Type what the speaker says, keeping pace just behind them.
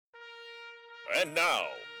And now,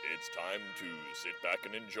 it's time to sit back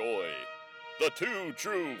and enjoy the Two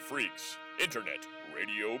True Freaks Internet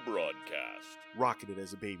Radio Broadcast. Rocketed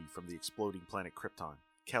as a baby from the exploding planet Krypton,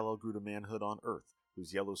 Kal-El grew to manhood on Earth,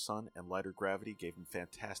 whose yellow sun and lighter gravity gave him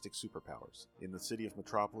fantastic superpowers. In the city of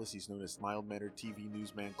Metropolis, he's known as mild-mannered TV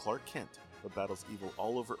newsman Clark Kent, but battles evil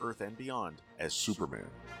all over Earth and beyond as Superman.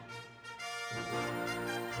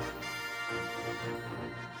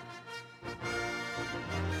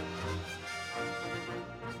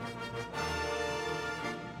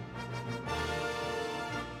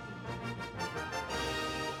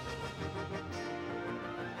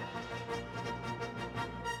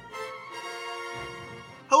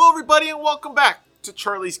 Hello everybody and welcome back to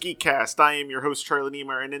Charlie's Geekcast. I am your host Charlie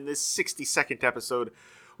Niemeyer, and in this 62nd episode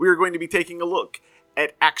we are going to be taking a look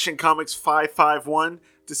at Action Comics 551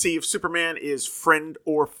 to see if Superman is friend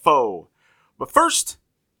or foe. But first,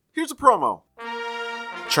 here's a promo.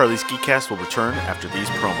 Charlie's Geekcast will return after these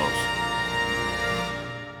promos.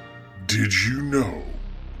 Did you know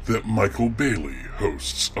that Michael Bailey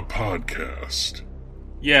hosts a podcast?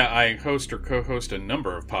 Yeah, I host or co-host a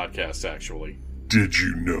number of podcasts, actually. Did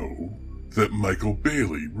you know that Michael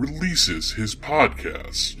Bailey releases his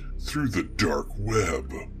podcasts through the dark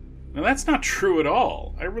web? Now, that's not true at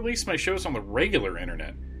all. I release my shows on the regular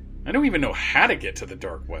internet. I don't even know how to get to the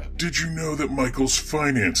dark web. Did you know that Michael's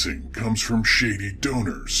financing comes from shady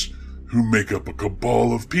donors who make up a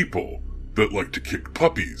cabal of people that like to kick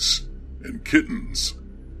puppies and kittens?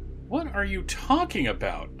 What are you talking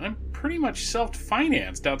about? I'm pretty much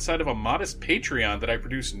self-financed outside of a modest Patreon that I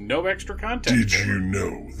produce no extra content Did for. you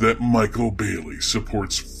know that Michael Bailey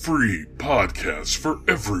supports free podcasts for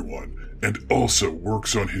everyone and also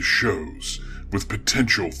works on his shows with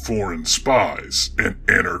potential foreign spies and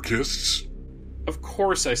anarchists? Of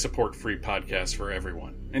course I support free podcasts for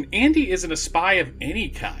everyone. And Andy isn't a spy of any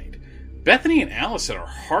kind. Bethany and Allison are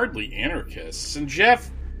hardly anarchists, and Jeff...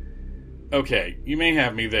 Okay, you may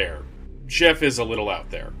have me there. Jeff is a little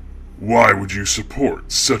out there. Why would you support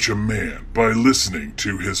such a man by listening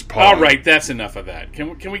to his pod? Alright, that's enough of that.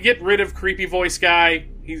 Can we get rid of creepy voice guy?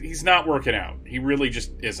 He's not working out. He really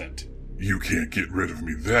just isn't. You can't get rid of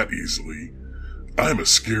me that easily. I'm a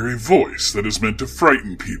scary voice that is meant to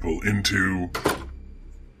frighten people into...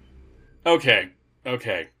 Okay,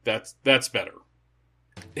 that's better.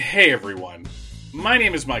 Hey everyone, my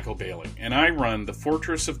name is Michael Bailey, and I run the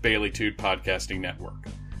Fortress of Baileytude podcasting network.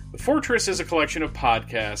 The Fortress is a collection of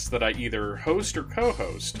podcasts that I either host or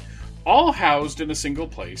co-host, all housed in a single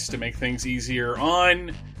place to make things easier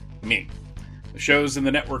on me. The shows in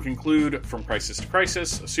the network include From Crisis to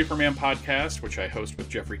Crisis, a Superman podcast, which I host with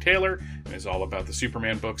Jeffrey Taylor, and is all about the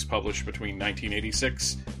Superman books published between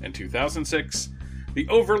 1986 and 2006. The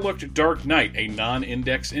Overlooked Dark Knight, a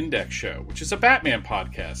non-index show, which is a Batman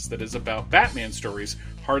podcast that is about Batman stories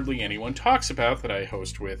hardly anyone talks about that I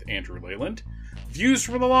host with Andrew Leyland. Views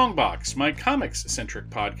from the Long Box, my comics-centric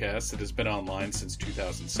podcast that has been online since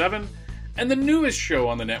 2007. And the newest show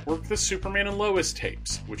on the network, the Superman and Lois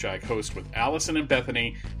tapes, which I host with Allison and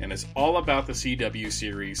Bethany and is all about the CW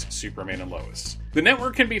series Superman and Lois. The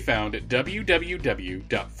network can be found at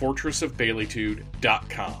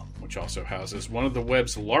www.fortressofbaileytude.com, which also houses one of the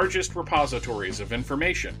web's largest repositories of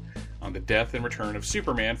information on the death and return of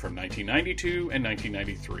Superman from 1992 and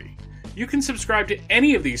 1993. You can subscribe to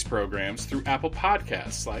any of these programs through Apple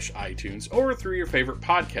Podcasts / iTunes or through your favorite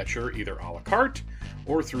podcatcher, either a la carte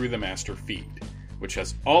or through the master feed, which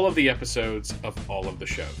has all of the episodes of all of the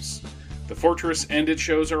shows. The Fortress and its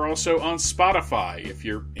shows are also on Spotify, if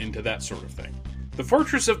you're into that sort of thing. The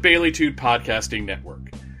Fortress of Baileytude Podcasting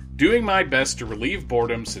Network. Doing my best to relieve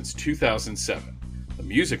boredom since 2007. The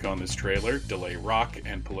music on this trailer, Delay Rock,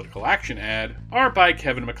 and Political Action ad are by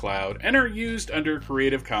Kevin MacLeod and are used under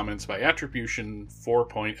Creative Commons by Attribution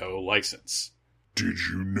 4.0 license. Did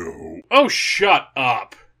you know? Oh, shut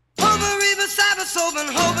up! Hover, Reba, Cyber, Solvin,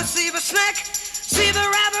 Hover, Seaver, Snack. Seaver,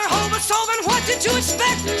 Rabber, Hover, Solvin, what did you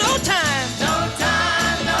expect? No time. No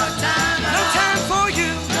time, no time. No time for you.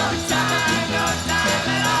 No time, no time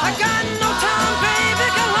at all. I got no time, baby,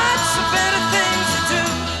 got lots of better things to do.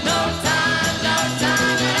 No time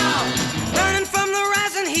at all. Running from the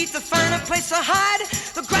rising heat to find a place to hide.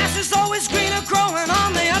 The grass is always greener growing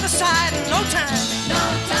on the other side. No time. No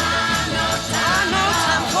time, no time. No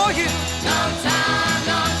time for you. No time,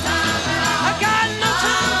 no time at all. I got no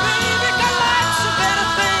time, baby, got lots of better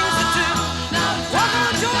things to do. No time. Welcome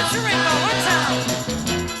to George Ringo, one time.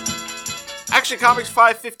 Action Comics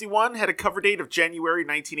 551 had a cover date of January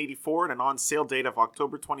 1984 and an on-sale date of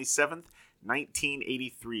October 27th,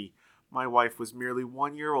 1983. My wife was merely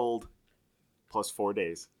 1 year old, plus 4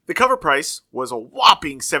 days. The cover price was a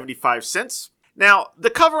whopping 75 cents, Now, the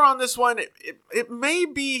cover on this one, it may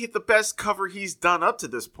be the best cover he's done up to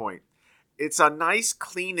this point. It's a nice,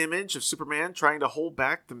 clean image of Superman trying to hold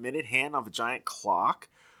back the minute hand of a giant clock,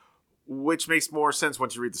 which makes more sense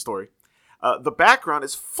once you read the story. The background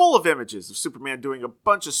is full of images of Superman doing a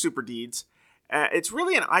bunch of super deeds. It's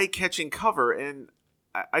really an eye-catching cover, and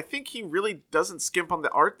I think he really doesn't skimp on the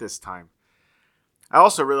art this time. I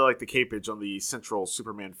also really like the capage on the central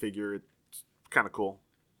Superman figure. It's kind of cool.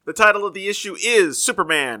 The title of the issue is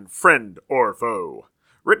Superman, Friend or Foe.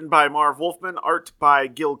 Written by Marv Wolfman, art by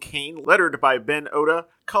Gil Kane, lettered by Ben Oda,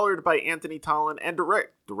 colored by Anthony Tollin, and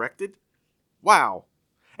directed? Wow.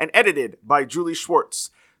 And edited by Julie Schwartz.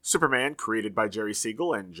 Superman, created by Jerry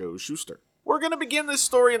Siegel and Joe Shuster. We're going to begin this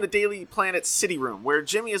story in the Daily Planet City Room, where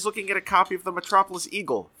Jimmy is looking at a copy of the Metropolis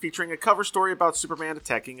Eagle, featuring a cover story about Superman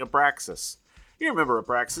attacking Abraxas. You remember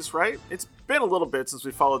Abraxas, right? It's been a little bit since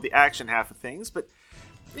we followed the action half of things, but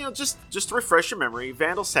just to refresh your memory,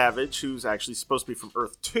 Vandal Savage, who's actually supposed to be from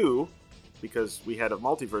Earth 2, because we had a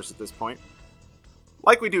multiverse at this point,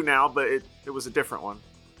 like we do now, but it was a different one.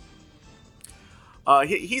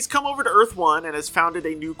 He's come over to Earth 1 and has founded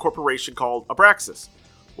a new corporation called Abraxas.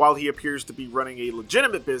 While he appears to be running a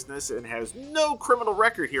legitimate business and has no criminal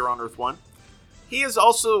record here on Earth 1, he is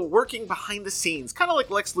also working behind the scenes, kind of like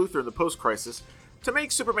Lex Luthor in the Post-Crisis, to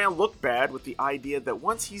make Superman look bad with the idea that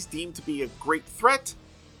once he's deemed to be a great threat,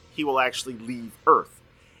 he will actually leave Earth.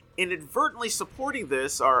 Inadvertently supporting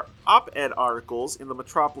this are op-ed articles in the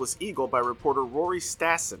Metropolis Eagle by reporter Rory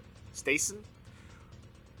Stassen,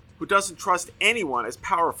 who doesn't trust anyone as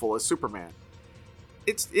powerful as Superman.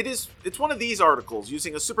 It's one of these articles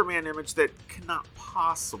using a Superman image that cannot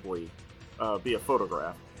possibly be a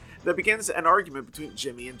photograph that begins an argument between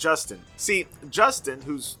Jimmy and Justin. See, Justin,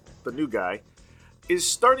 who's the new guy, is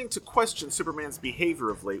starting to question Superman's behavior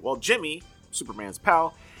of late, while Jimmy, Superman's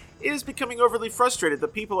pal, is becoming overly frustrated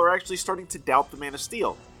that people are actually starting to doubt the Man of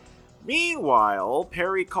Steel. Meanwhile,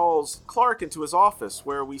 Perry calls Clark into his office,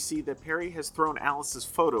 where we see that Perry has thrown Alice's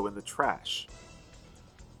photo in the trash.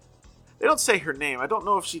 They don't say her name. I don't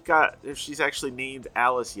know if she's actually named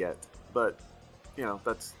Alice yet, but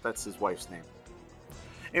that's his wife's name.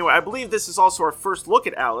 Anyway, I believe this is also our first look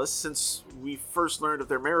at Alice since we first learned of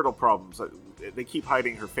their marital problems. They keep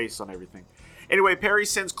hiding her face on everything. Anyway, Perry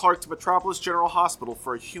sends Clark to Metropolis General Hospital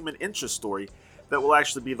for a human interest story that will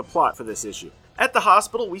actually be the plot for this issue. At the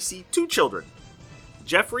hospital, we see two children,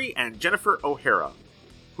 Jeffrey and Jennifer O'Hara,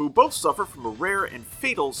 who both suffer from a rare and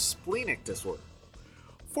fatal splenic disorder.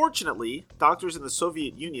 Fortunately, doctors in the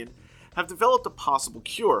Soviet Union have developed a possible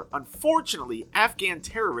cure. Unfortunately, Afghan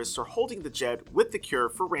terrorists are holding the jet with the cure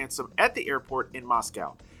for ransom at the airport in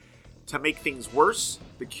Moscow. To make things worse,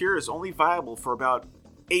 the cure is only viable for about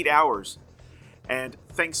 8 hours, and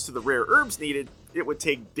thanks to the rare herbs needed, it would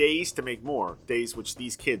take days to make more, days which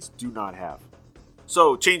these kids do not have.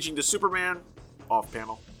 So, changing to Superman, off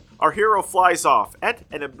panel. Our hero flies off at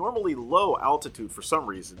an abnormally low altitude for some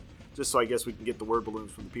reason, just so I guess we can get the word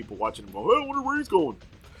balloons from the people watching him go, hey, I wonder where he's going.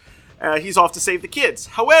 He's off to save the kids.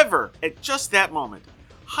 However, at just that moment,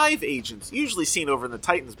 Hive agents, usually seen over in the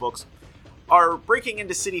Titans books, are breaking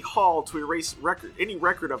into City Hall to erase any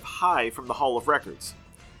record of Hive from the Hall of Records.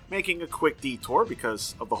 Making a quick detour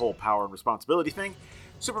because of the whole power and responsibility thing,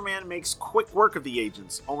 Superman makes quick work of the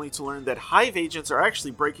agents, only to learn that Hive agents are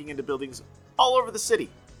actually breaking into buildings all over the city.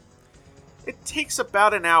 It takes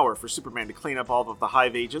about an hour for Superman to clean up all of the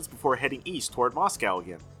Hive agents before heading east toward Moscow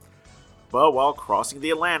again. But while crossing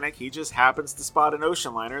the Atlantic, he just happens to spot an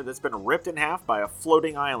ocean liner that's been ripped in half by a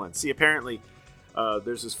floating island. See, apparently,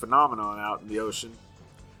 there's this phenomenon out in the ocean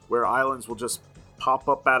where islands will just pop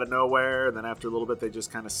up out of nowhere, and then after a little bit, they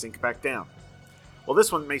just kind of sink back down. Well,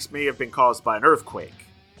 this one may have been caused by an earthquake.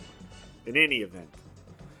 In any event,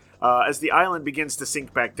 as the island begins to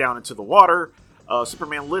sink back down into the water,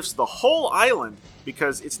 Superman lifts the whole island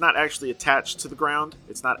because it's not actually attached to the ground.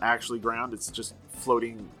 It's not actually ground. It's just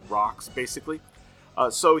floating rocks, basically.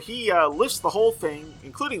 So he lifts the whole thing,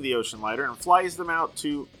 including the ocean liner, and flies them out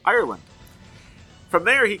to Ireland. From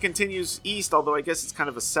there, he continues east, although I guess it's kind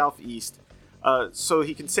of a southeast, so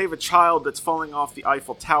he can save a child that's falling off the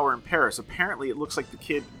Eiffel Tower in Paris. Apparently, it looks like the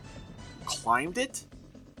kid climbed it,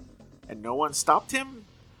 and no one stopped him.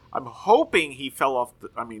 I'm hoping he fell off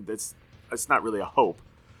it's not really a hope,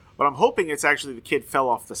 but I'm hoping it's actually the kid fell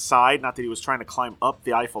off the side, not that he was trying to climb up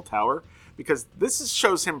the Eiffel Tower, because this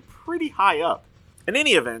shows him pretty high up. In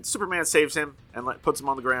any event, Superman saves him and puts him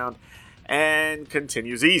on the ground and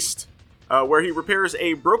continues east, where he repairs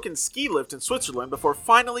a broken ski lift in Switzerland before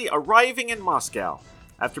finally arriving in Moscow,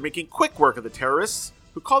 after making quick work of the terrorists,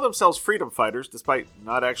 who call themselves freedom fighters despite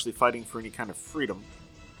not actually fighting for any kind of freedom.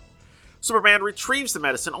 Superman retrieves the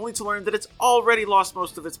medicine only to learn that it's already lost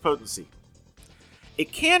most of its potency.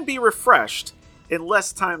 It can be refreshed in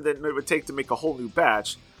less time than it would take to make a whole new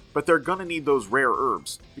batch, but they're gonna need those rare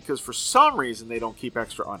herbs, because for some reason they don't keep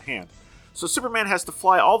extra on hand. So Superman has to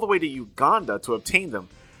fly all the way to Uganda to obtain them,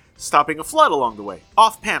 stopping a flood along the way.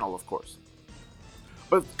 Off panel, of course.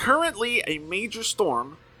 But currently, a major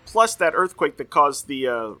storm, plus that earthquake that caused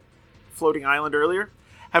the floating island earlier,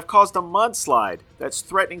 have caused a mudslide that's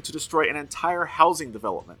threatening to destroy an entire housing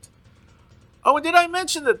development. Oh, and did I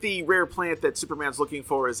mention that the rare plant that Superman's looking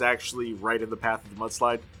for is actually right in the path of the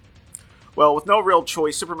mudslide? Well, with no real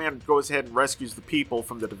choice, Superman goes ahead and rescues the people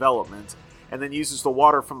from the development, and then uses the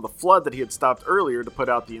water from the flood that he had stopped earlier to put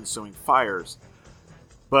out the ensuing fires.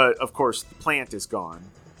 But, of course, the plant is gone.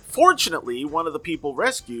 Fortunately, one of the people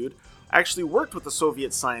rescued actually worked with the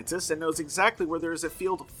Soviet scientists and knows exactly where there is a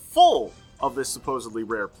field full of this supposedly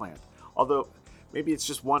rare plant. Although, maybe it's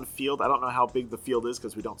just one field. I don't know how big the field is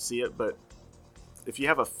because we don't see it, but if you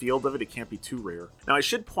have a field of it, it can't be too rare. Now, I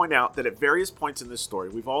should point out that at various points in this story,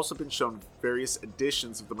 we've also been shown various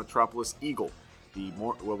editions of the Metropolis Eagle.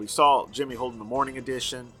 We saw Jimmy holding the morning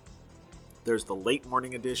edition. There's the late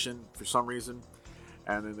morning edition for some reason.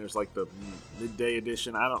 And then there's like the midday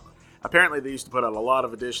edition. Apparently they used to put out a lot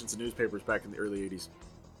of editions in newspapers back in the early 80s.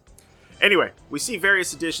 Anyway, we see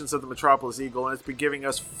various editions of the Metropolis Eagle, and it's been giving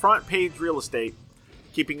us front page real estate,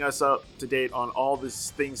 keeping us up to date on all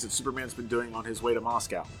these things that Superman's been doing on his way to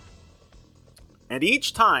Moscow. And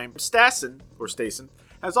each time, Stassen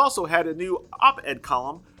has also had a new op-ed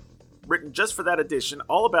column written just for that edition,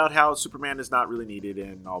 all about how Superman is not really needed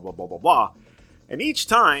and blah, blah, blah, blah, blah. And each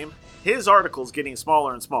time, his article's getting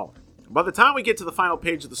smaller and smaller. By the time we get to the final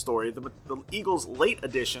page of the story, the Eagle's late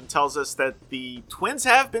edition tells us that the twins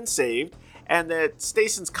have been saved and that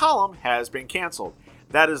Stasson's column has been canceled.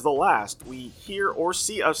 That is the last we hear or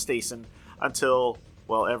see of Stasson until,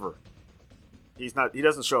 well, ever. He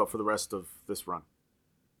doesn't show up for the rest of this run.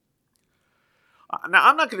 Now,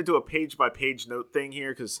 I'm not going to do a page-by-page note thing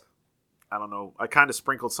here because, I don't know, I kind of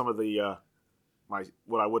sprinkled some of the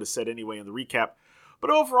what I would have said anyway in the recap. But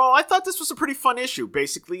overall, I thought this was a pretty fun issue.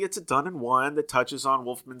 Basically, it's a done-in-one that touches on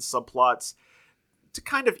Wolfman's subplots to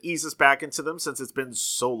kind of ease us back into them, since it's been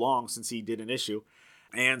so long since he did an issue,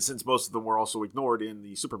 and since most of them were also ignored in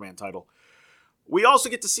the Superman title. We also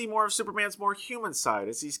get to see more of Superman's more human side,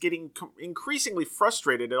 as he's getting increasingly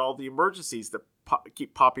frustrated at all the emergencies that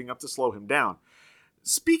keep popping up to slow him down.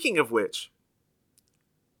 Speaking of which,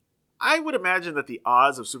 I would imagine that the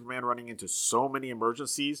odds of Superman running into so many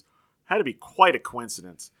emergencies had to be quite a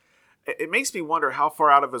coincidence. It makes me wonder how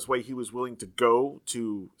far out of his way he was willing to go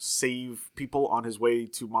to save people on his way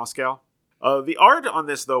to Moscow. The art on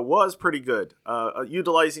this, though, was pretty good,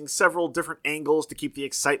 utilizing several different angles to keep the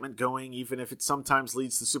excitement going, even if it sometimes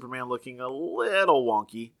leads to Superman looking a little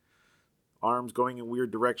wonky. Arms going in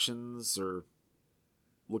weird directions or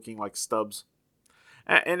looking like stubs.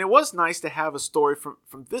 And it was nice to have a story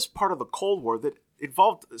from this part of the Cold War that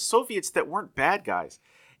involved Soviets that weren't bad guys.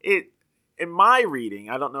 In my reading,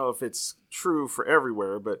 I don't know if it's true for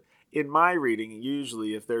everywhere, but in my reading,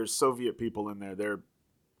 usually if there's Soviet people in there, they're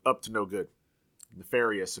up to no good,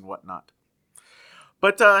 nefarious and whatnot.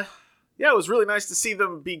 But yeah, it was really nice to see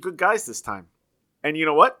them be good guys this time. And you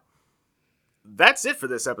know what? That's it for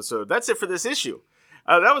this episode. That's it for this issue.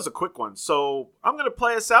 That was a quick one. So I'm going to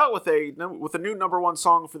play us out with a new number one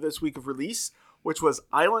song for this week of release, which was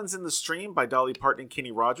Islands in the Stream by Dolly Parton and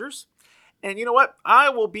Kenny Rogers. And you know what? I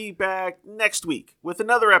will be back next week with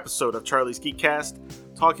another episode of Charlie's Geekcast,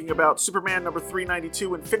 talking about Superman number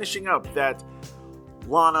 392 and finishing up that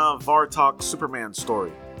Lana Vartok Superman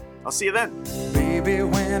story. I'll see you then. Baby,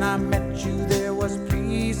 when I met you, there was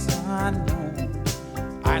peace unknown.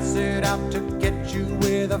 I set out to get you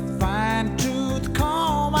with a fine-tooth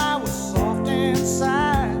comb. I was soft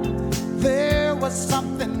inside. There was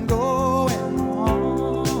something going on.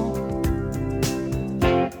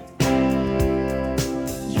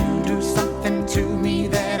 You do something to me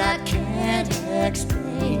that I can't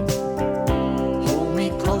explain. Hold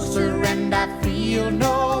me closer and I feel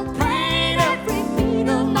no pain. Every beat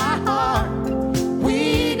of my heart,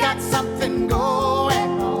 we got something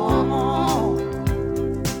going on.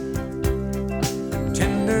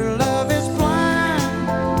 Tender love is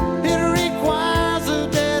blind, it requires a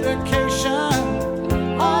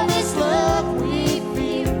dedication. All this love we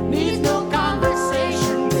feel needs no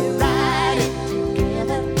conversation. We ride it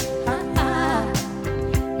together,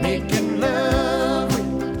 making love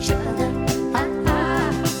with each other.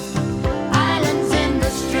 Islands in the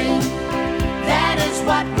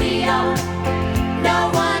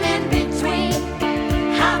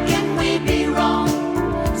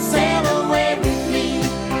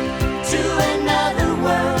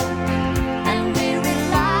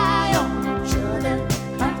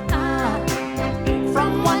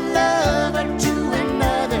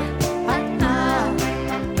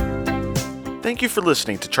Thank you for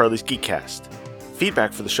listening to Charlie's Geekcast.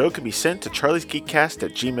 Feedback for the show can be sent to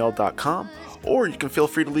charliesgeekcast@gmail.com, or you can feel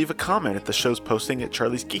free to leave a comment at the show's posting at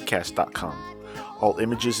charliesgeekcast.com. All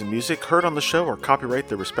images and music heard on the show are copyright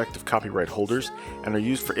their respective copyright holders and are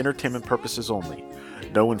used for entertainment purposes only.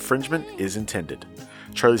 No infringement is intended.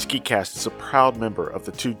 Charlie's Geekcast is a proud member of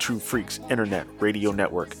the Two True Freaks Internet Radio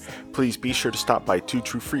Network. Please be sure to stop by Two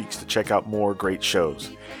True Freaks to check out more great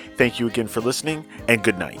shows. Thank you again for listening, and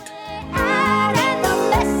good night. And the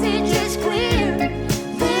message is clear.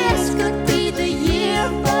 This could be the year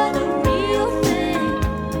for the real thing.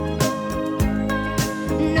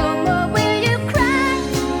 No more will you cry,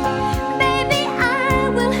 baby, I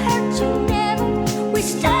will hurt you never. We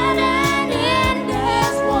start and end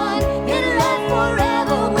as one. In love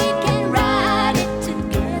forever, we can ride it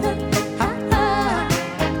together.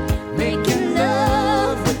 Making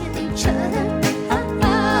love with each other.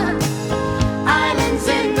 Islands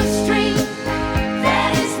in the stream,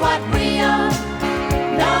 that is what we are.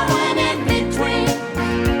 No one in between.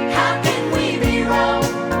 How can we be wrong?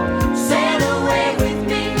 Sail away with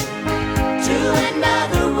me to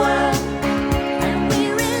another world, and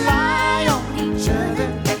we rely on each other.